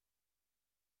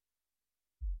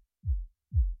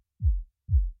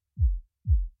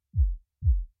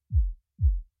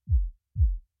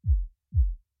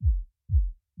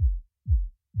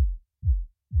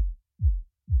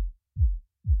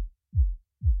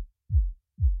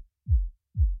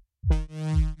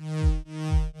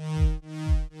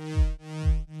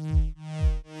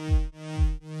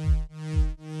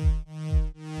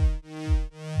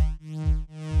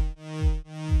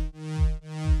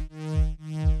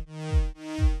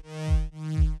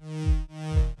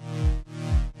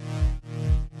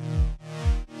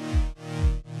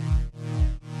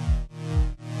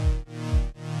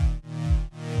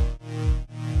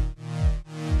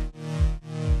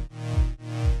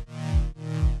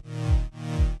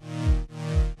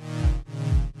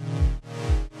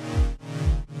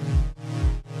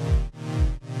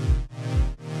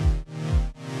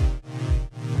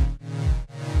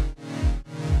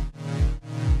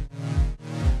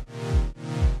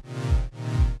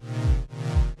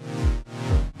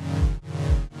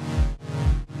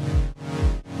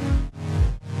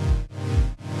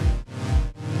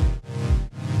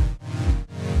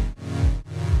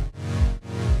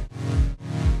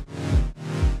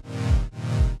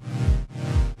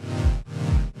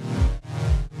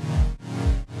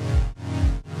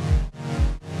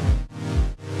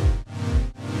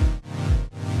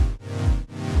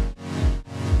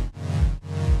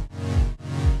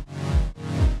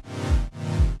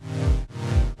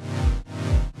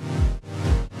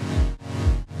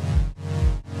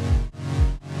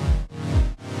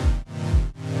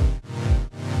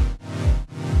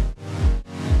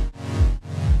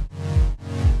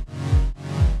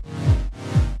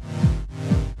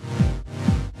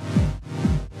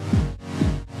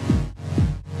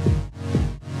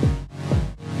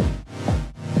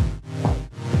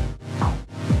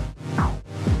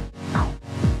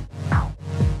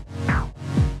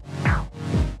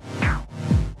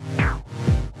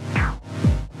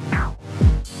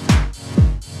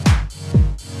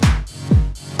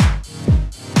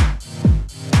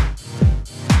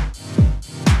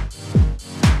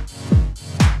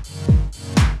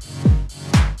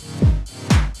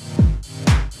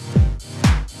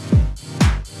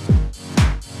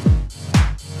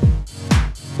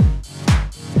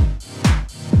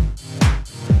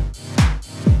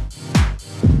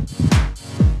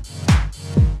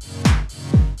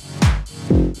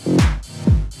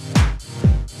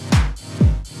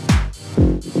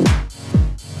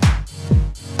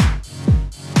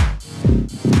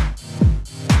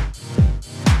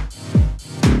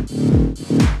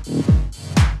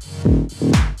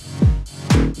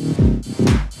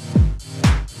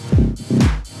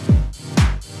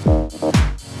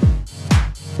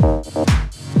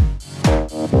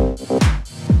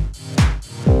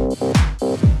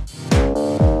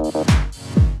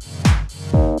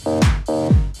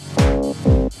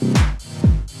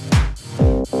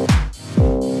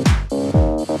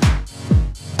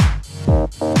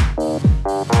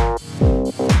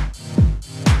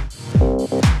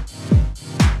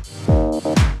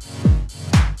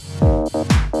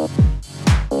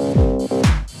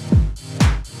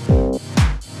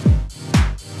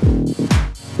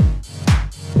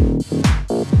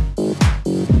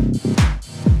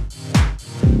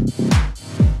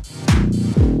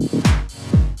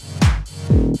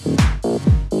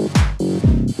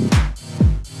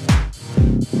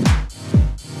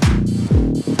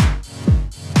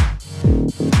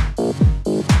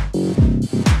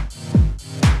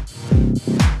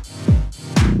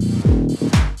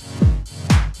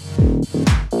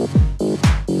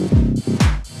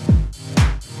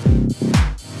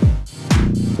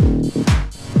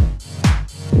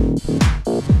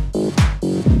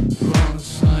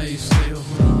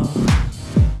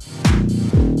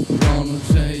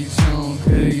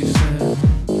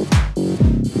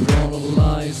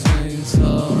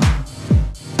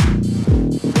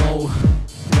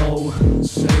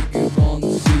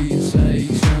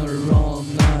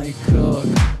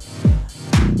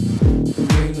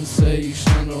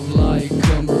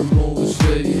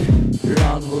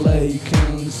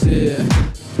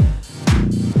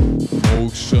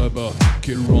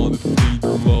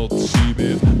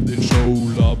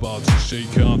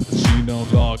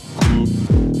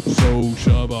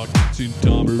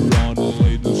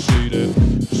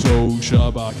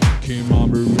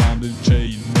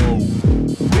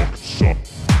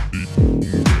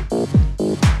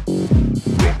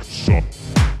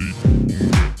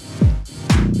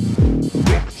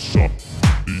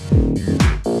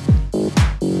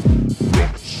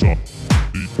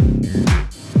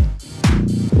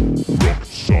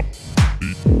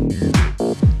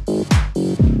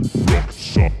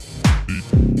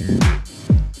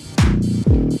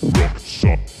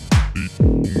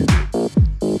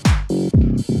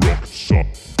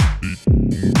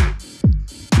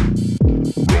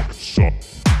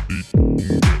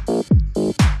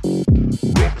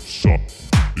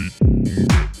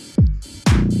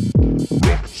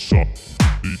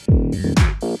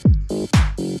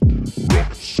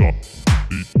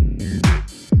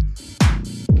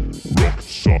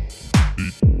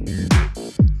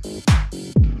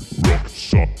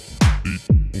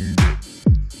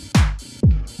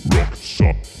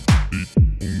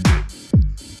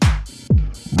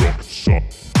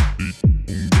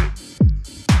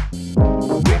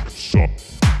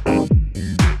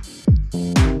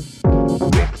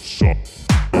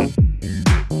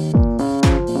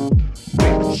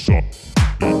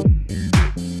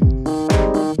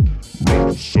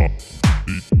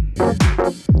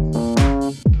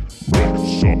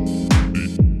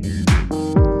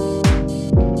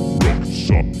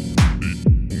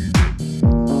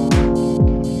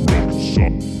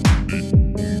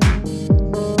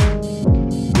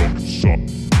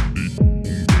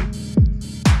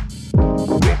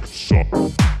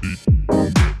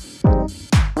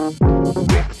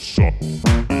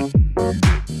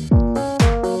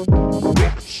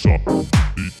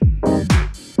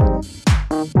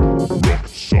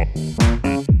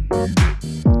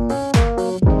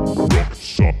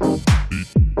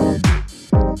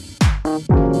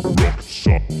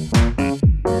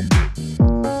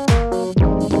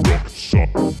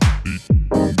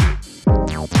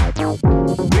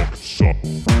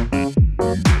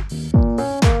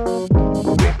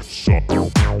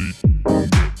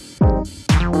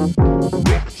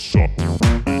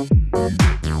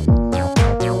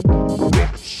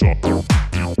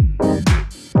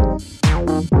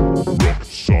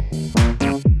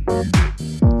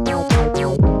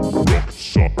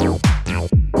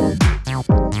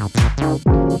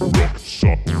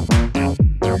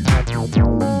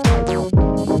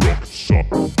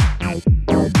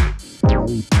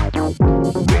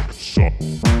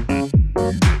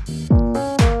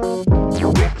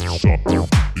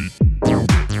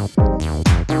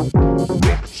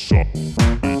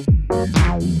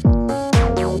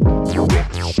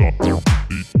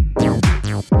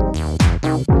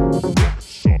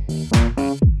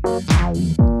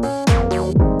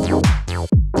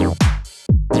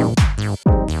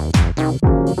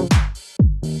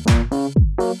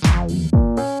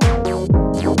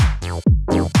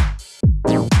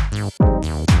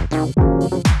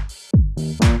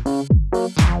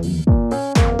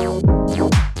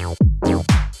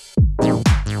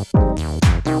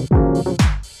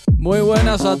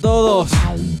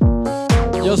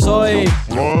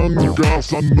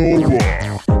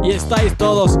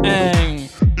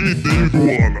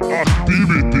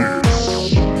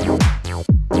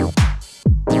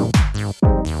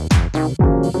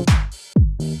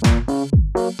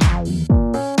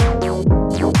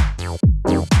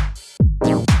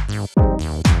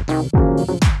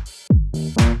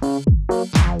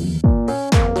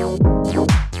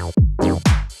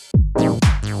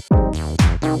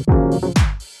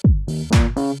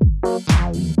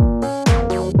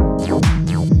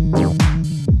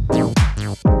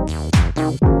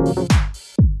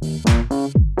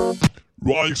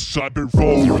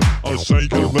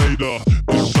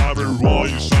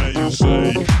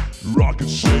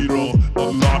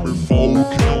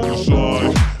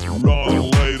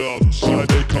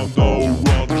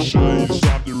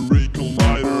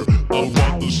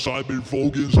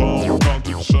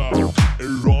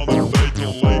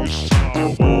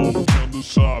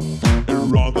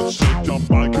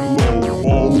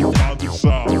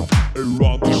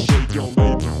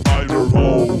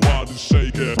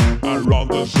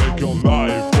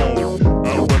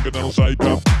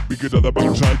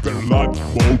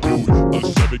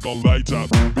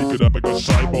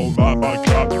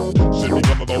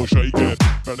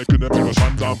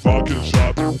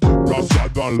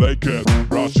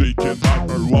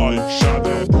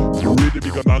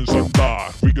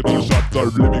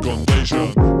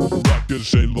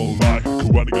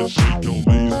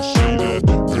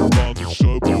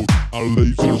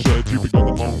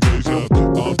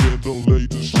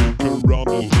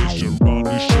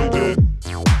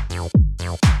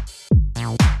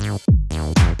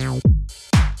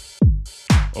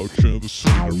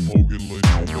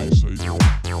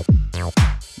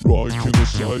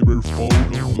cyberphone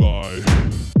online.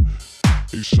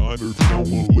 A signer from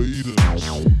Maledens.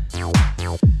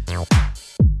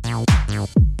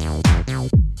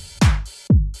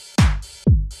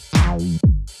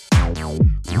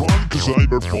 Mike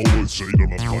cyberphone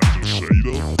Satan on find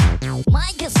Satan.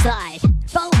 Mike side,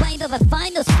 phone made of a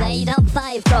finest state on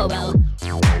 5 Robo.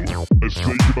 A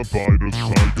Satan on find a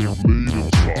cycle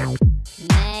Maledens sock.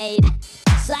 Made,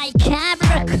 side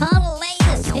camera, call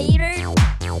latest hater.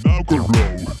 Now go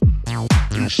row.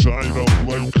 A sign on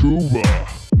like Cuba.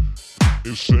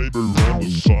 A saber on the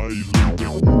side,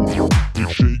 leaving moon.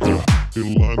 A shaker, a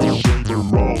line of shaker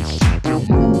round. Seek a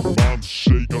move, man,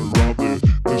 shake around it.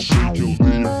 A shake a leave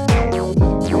now.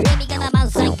 Living on a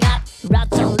mouse I got,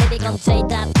 rats on living on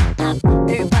Satan.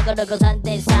 Urpago no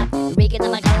gozante sap, Ricky na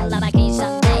makala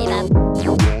makisan data.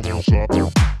 You wanna stop,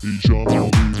 each other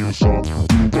leaving stop.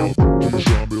 Move up, each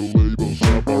other label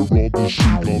stop. I run the shit,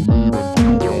 I'll leave and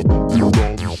cool up. You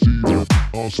run the Steven,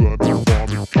 I'll send you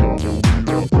farming, come and lead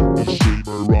up. The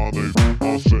saber running,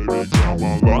 I'll say me come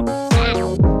on up.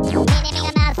 Meaning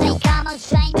a mouse I come on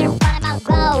stranger, front of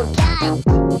my road, guy.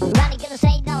 Running to the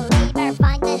Satan labor,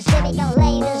 find the civic on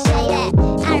later, say that.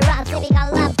 I run civic on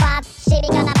love pop,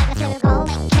 civic on a back of civic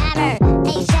holding camera.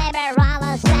 A saber roll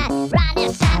on set, run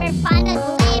your saber, find the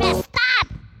labor, stop!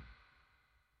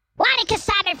 Why did you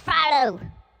saber follow?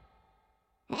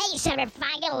 Hey, saber,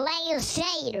 find the later,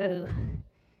 say to.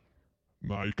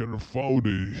 Nike and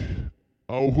Fody.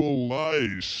 Oh,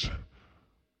 lies.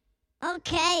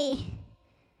 Okay.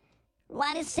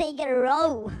 What is taking a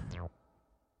row?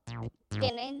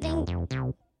 Baby.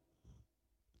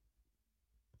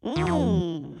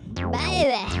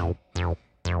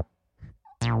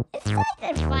 It's like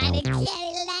they're finding Cadillac.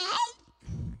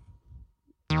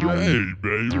 Hey,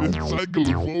 baby, cycle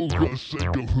focus,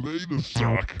 cycle later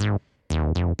sock.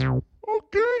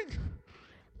 Okay.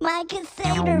 My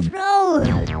container row.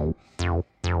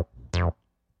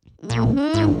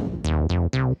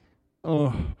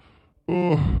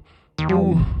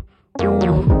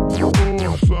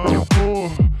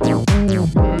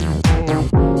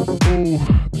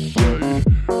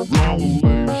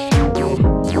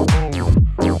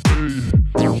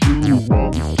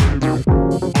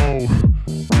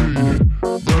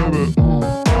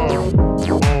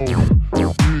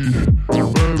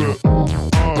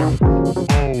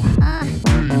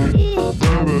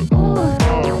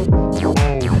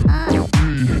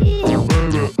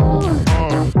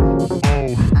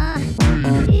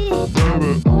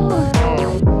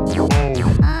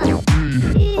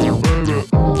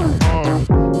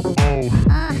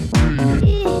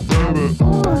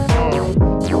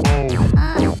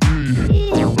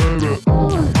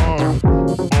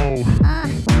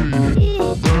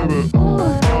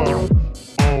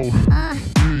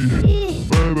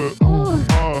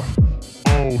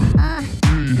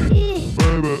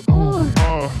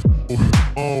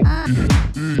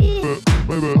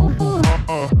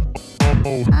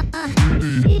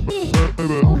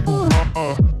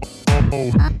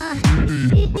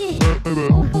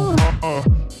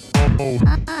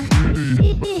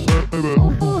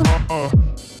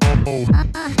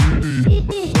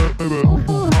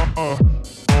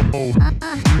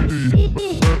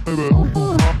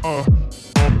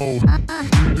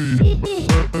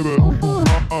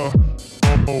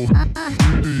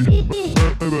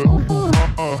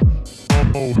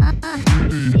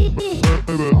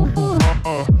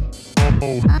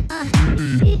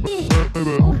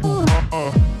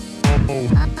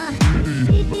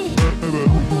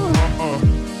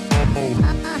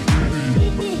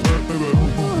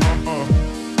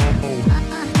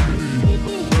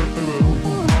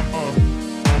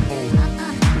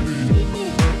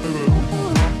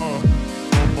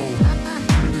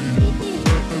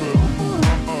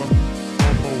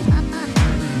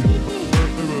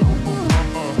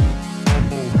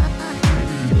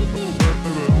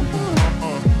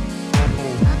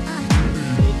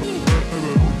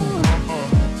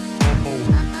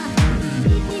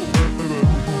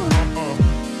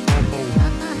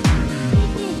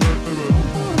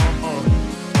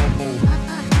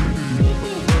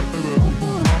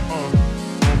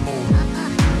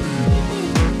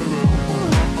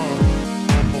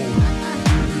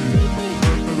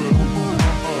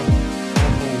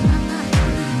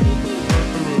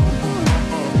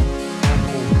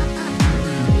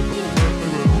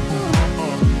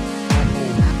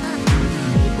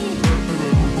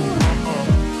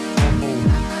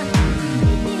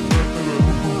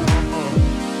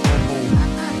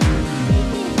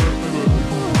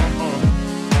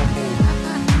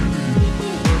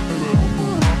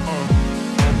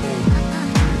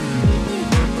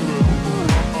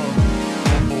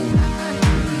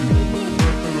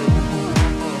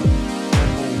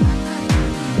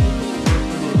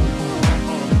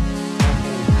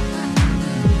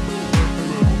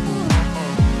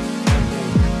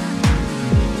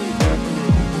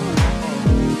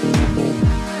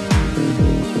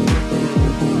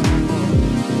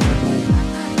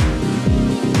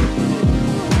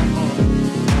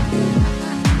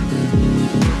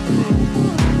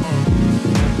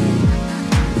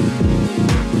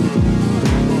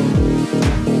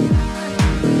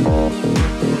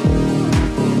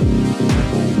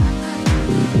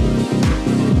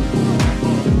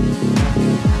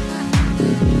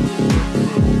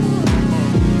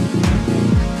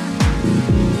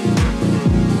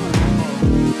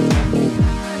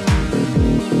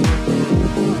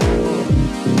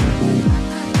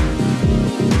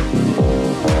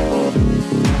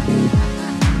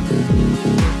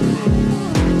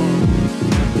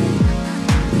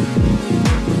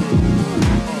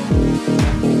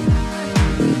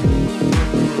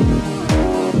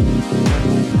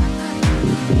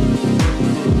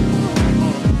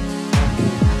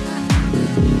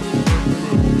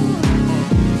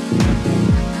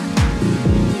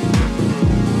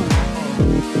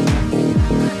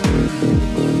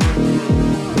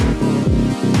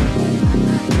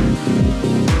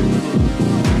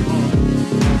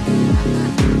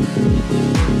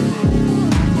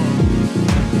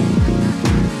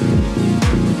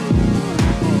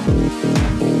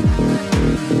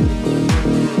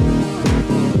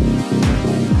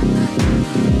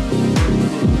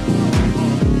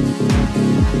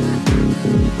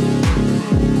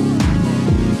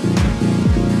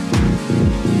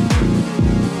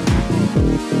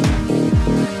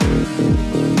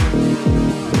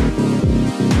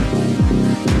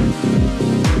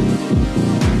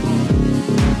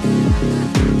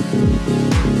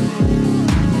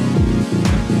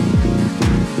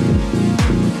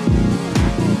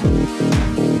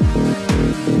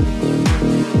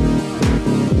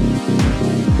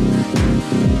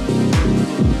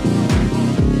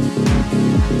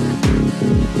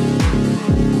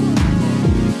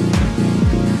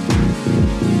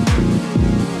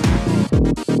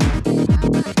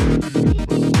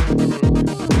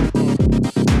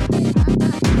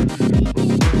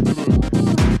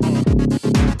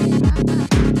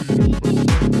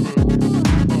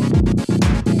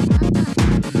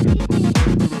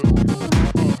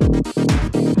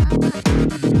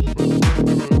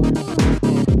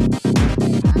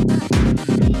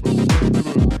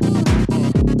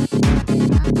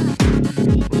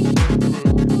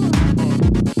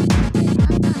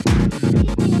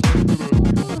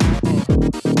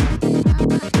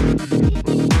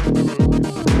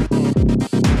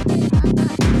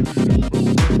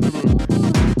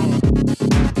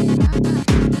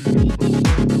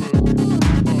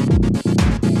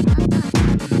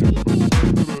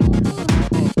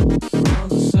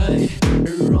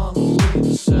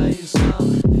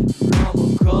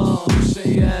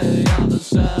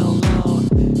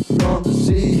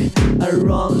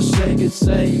 the shake it,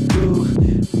 say cool.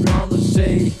 Run the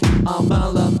say, I'm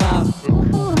all about.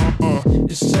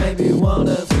 You say we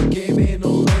wanted, give me no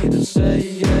later, say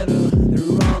yeah.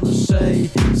 Run the say,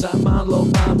 Simon Low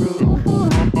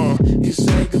Bamboo. You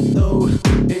say good no,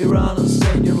 he run and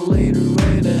say you later,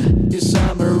 later. You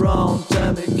summer around,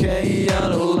 time and K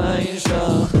out of line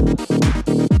shot.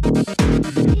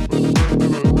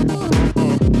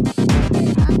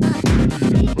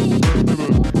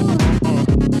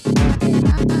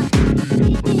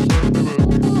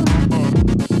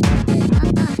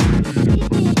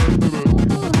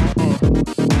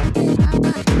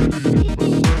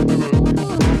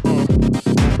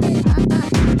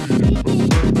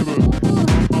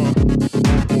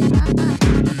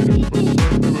 Beep beep.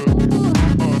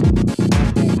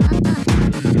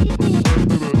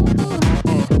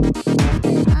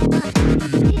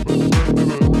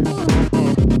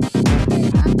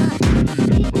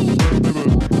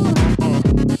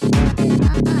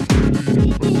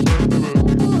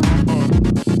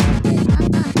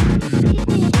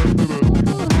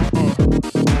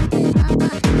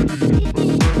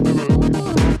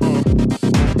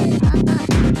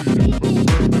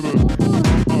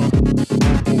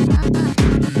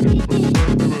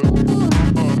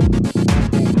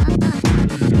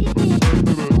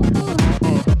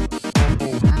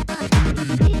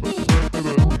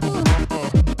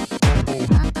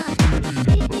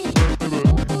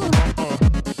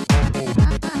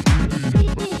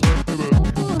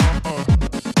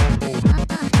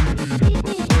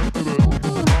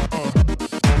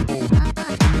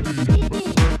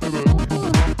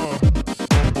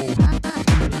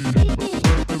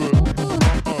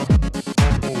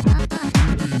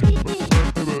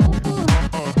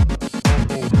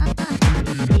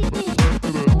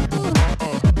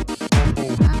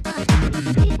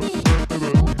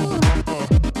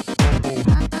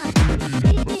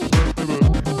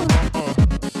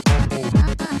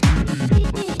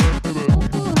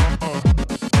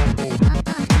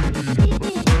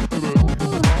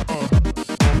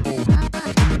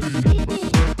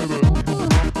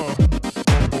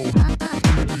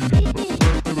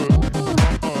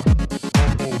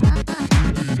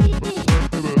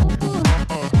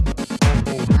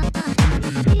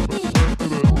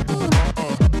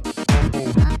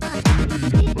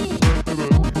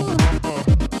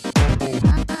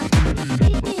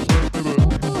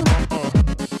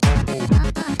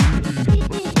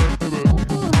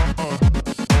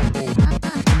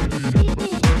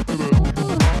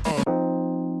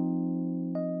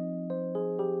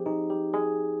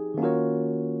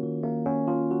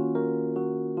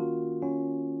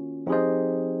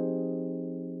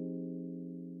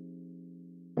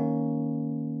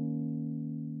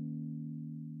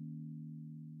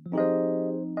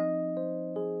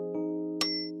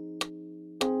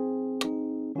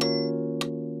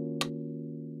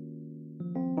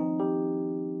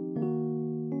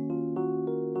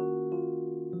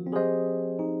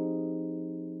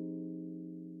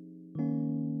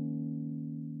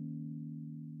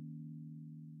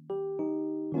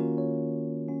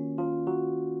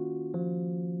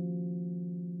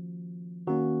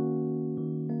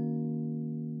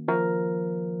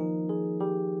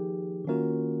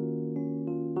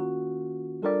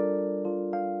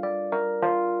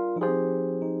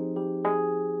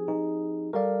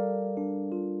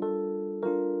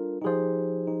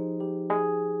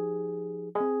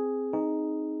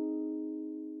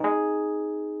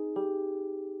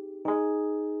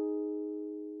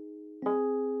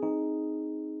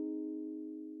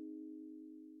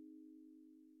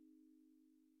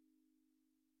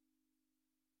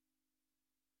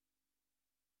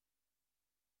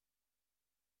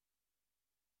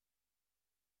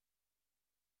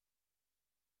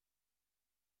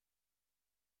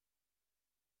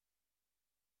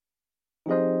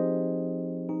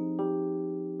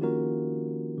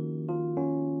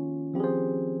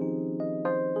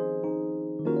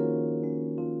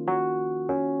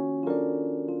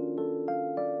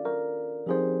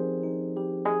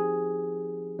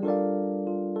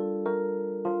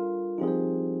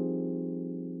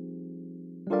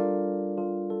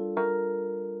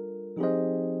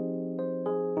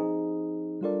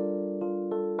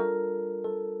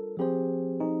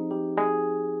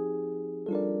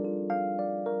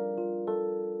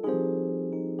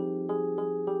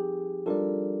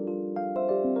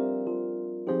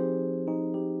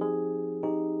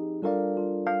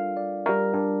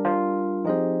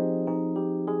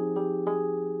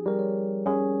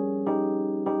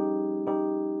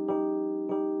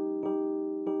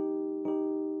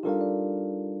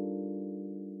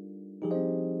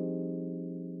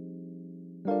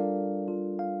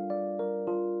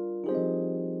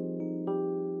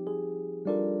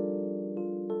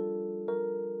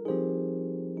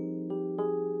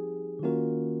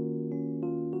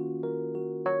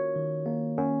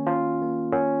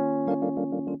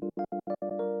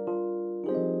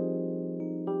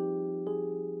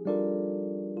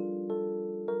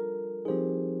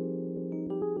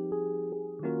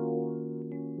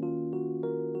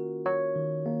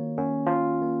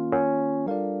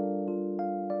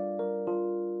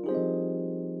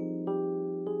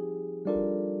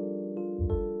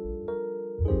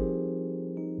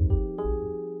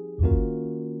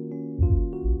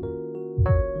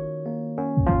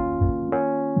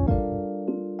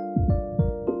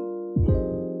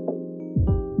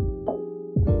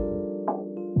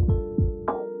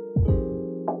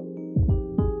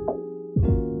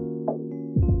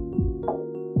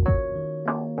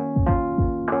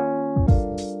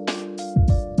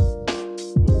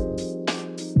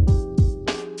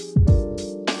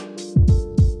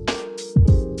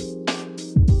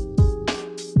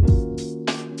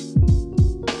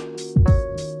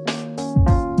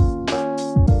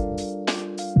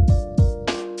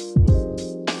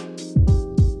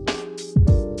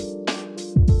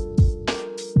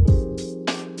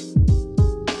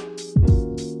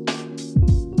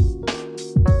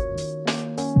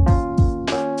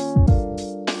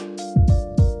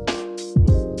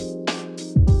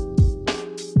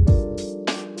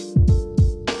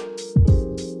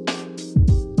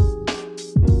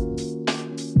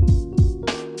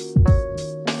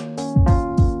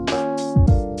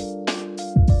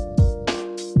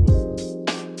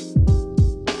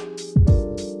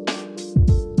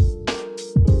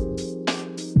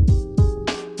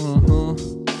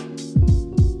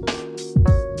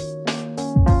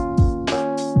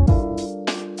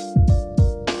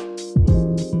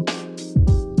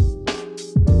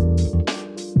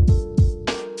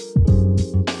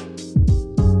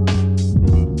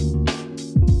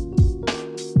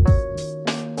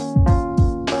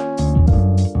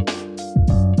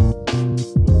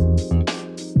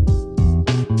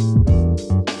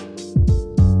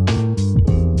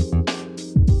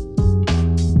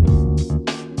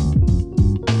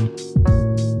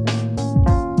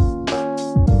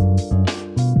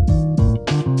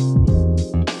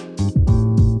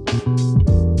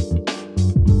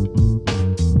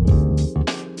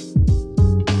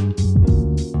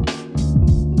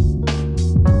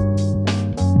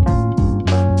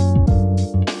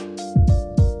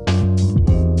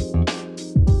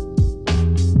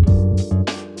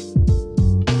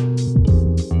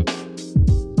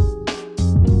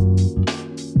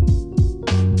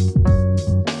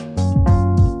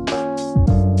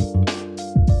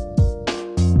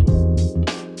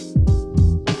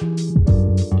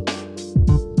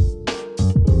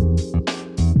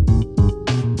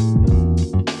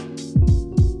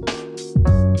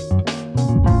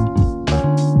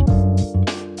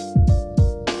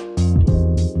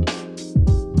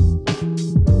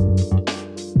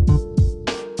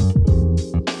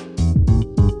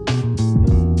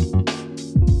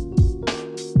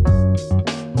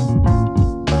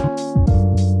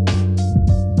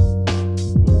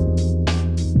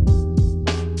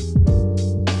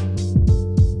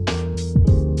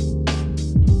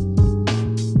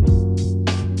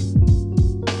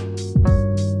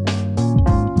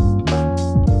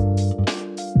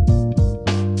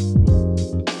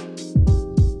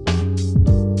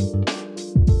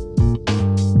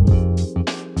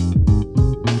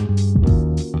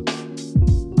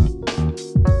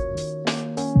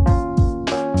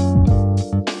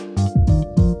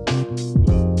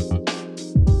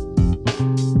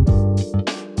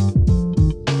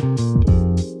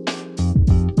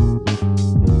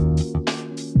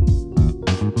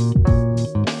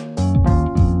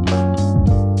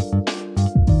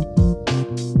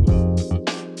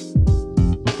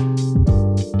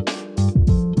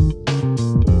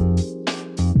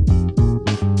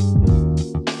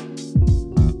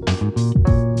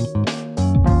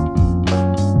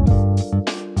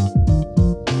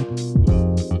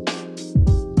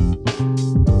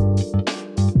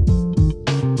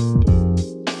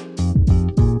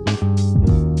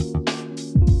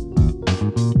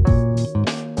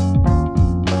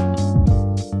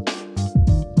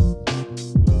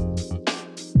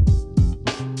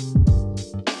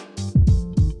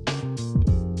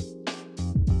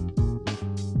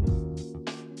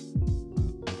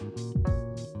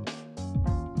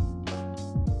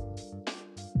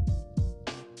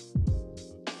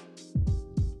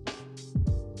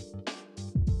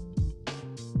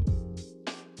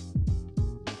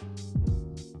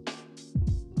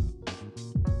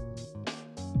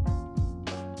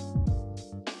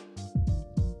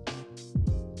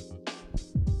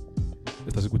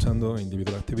 Estás escuchando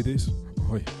Individual Activities,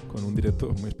 hoy con un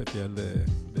directo muy especial de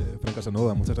Fran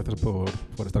Casanova. Muchas gracias por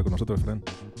estar con nosotros, Fran.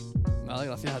 Nada,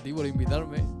 gracias a ti por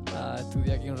invitarme a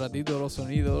estudiar aquí un ratito los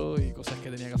sonidos y cosas que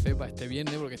tenía que hacer para este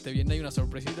viernes, porque este viernes hay una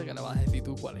sorpresita que la vas a decir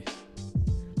tú cuál es.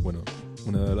 Bueno,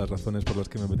 una de las razones por las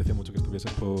que me apetecía mucho que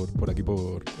estuvieses por aquí,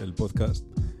 por el podcast,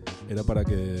 era para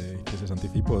que hicieses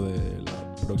anticipo de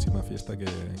la próxima fiesta que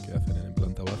hacen en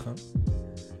planta baja.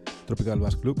 Tropical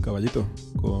Bass Club, Caballito,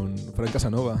 con Fran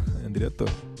Casanova en directo.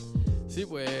 Sí,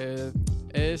 pues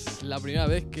es la primera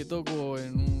vez que toco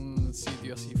en un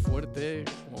sitio así fuerte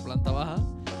como planta baja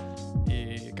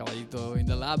y Caballito in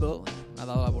the Lab me ha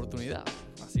dado la oportunidad.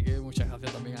 Así que muchas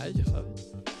gracias también a ellos,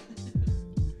 ¿sabes?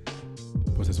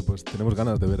 Pues eso, pues tenemos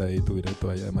ganas de ver ahí tu directo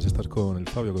ahí. Además estás con el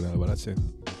Fabio, con el Albarache.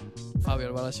 Fabio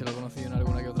Albarache lo he conocido en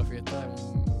alguna que otra fiesta,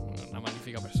 es una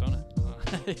magnífica persona.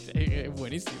 Es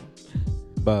buenísimo.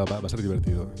 Va a ser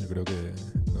divertido. Yo creo que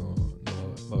no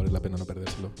va a valer la pena no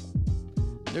perdérselo.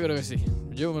 Yo creo que sí.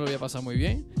 Yo me lo voy a pasar muy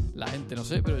bien. La gente no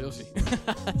sé, pero yo sí.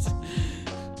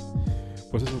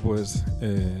 Pues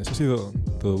eso ha sido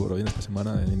todo por hoy en esta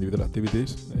semana en Individual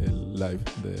Activities, el live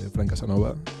de Fran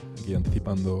Casanova, aquí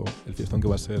anticipando el fiestón que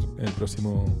va a ser el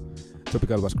próximo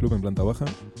Tropical Bass Club en planta baja,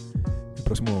 el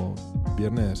próximo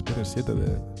viernes 7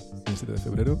 de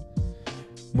febrero.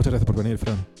 Muchas gracias por venir,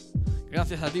 Fran.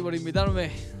 Gracias a ti por invitarme.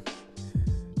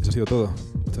 Eso ha sido todo.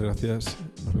 Muchas gracias.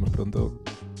 Nos vemos pronto.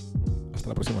 Hasta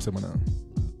la próxima semana.